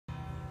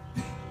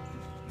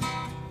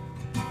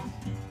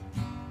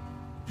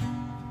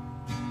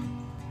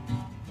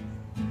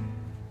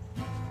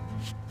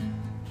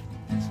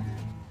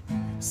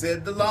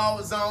Said the law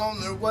was on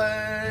their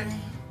way.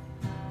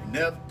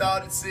 Never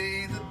thought it'd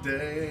see the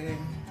day.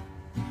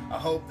 I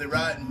hope they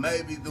write and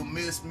maybe they'll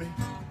miss me.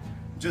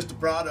 Just a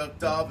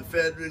product of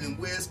ephedrine and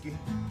whiskey.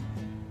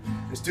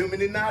 There's too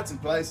many nights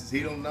and places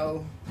he don't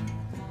know.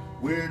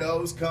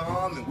 Weirdos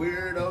come and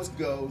weirdos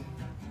go.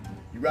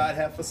 You write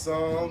half a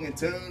song and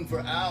tune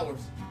for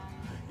hours.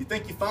 You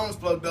think your phone's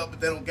plugged up,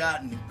 but they don't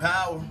got any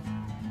power.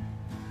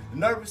 The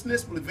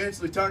nervousness will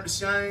eventually turn to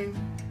shame.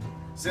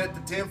 Set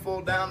the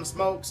tinfoil down, the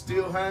smoke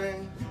still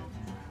hang.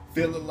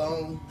 Feel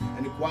alone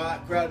in a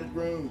quiet, crowded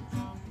room,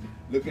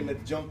 looking at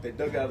the junk they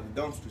dug out of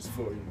the dumpsters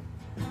for you.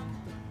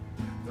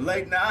 The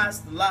late nights,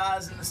 the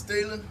lies and the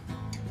stealing,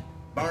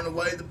 burn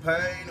away the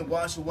pain and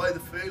wash away the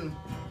feeling.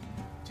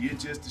 Till you're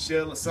just a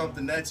shell of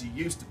something that you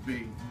used to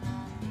be.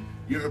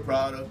 You're a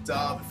product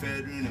of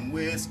ephedrine and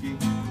whiskey.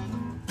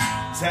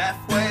 It's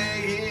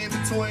halfway in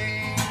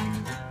between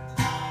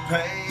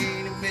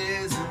pain and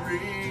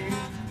misery.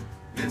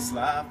 This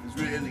life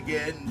is really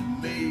getting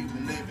to me.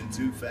 Been living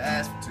too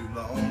fast for too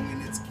long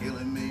and it's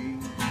killing me.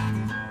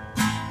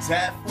 It's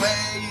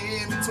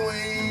halfway in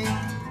between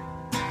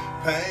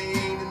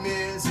pain and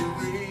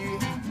misery.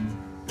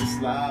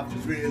 This life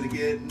is really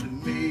getting to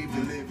me.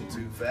 Been living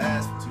too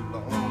fast for too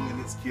long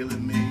and it's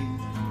killing me.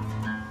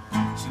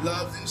 She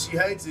loves and she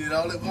hates it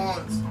all at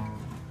once.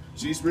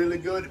 She's really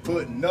good at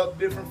putting up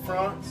different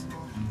fronts.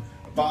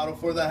 A bottle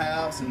for the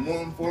house and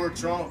one for her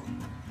trunk.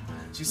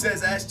 She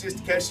says that's just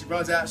in case she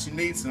runs out, she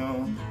needs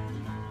some.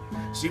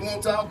 She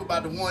won't talk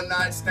about the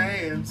one-night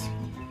stands.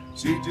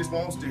 She just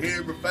wants to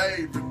hear her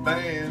favorite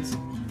bands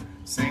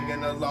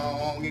singing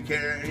along and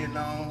carrying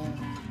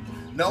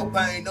on. No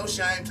pain, no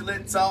shame till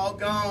it's all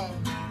gone.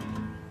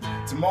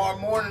 Tomorrow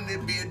morning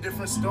it'll be a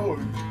different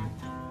story.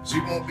 She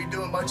won't be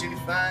doing much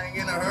anything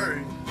in a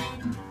hurry.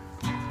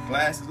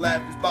 Glasses,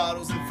 laughters,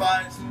 bottles, and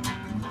fights.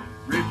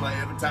 Replay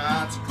every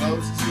time she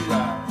closes her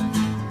eyes.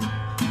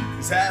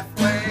 It's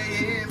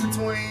halfway in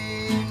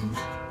between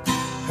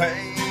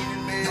pain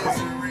and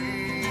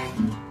misery.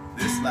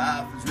 This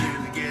life is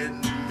really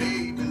getting to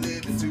me. Been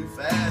living too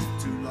fast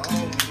for too long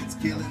and it's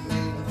killing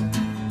me.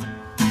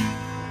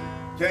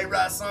 Can't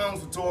write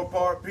songs with tore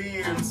apart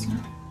pens.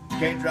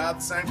 Can't drive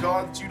the same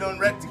car that you done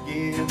wrecked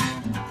again.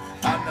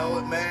 I know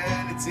it,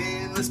 man, it's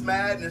endless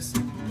madness.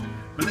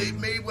 Believe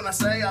me when I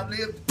say I've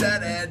lived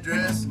at that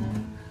address.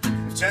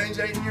 If change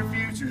ain't in your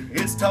future,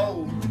 it's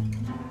told.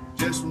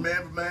 Just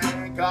remember,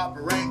 man,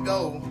 copper ain't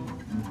gold.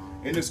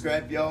 In the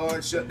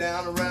scrapyard, shut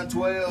down around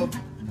 12.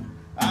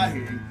 I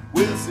hear you,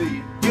 we'll see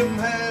you, give 'em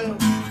hell.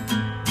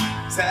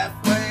 It's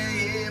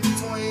halfway in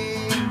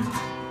between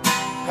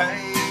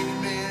pain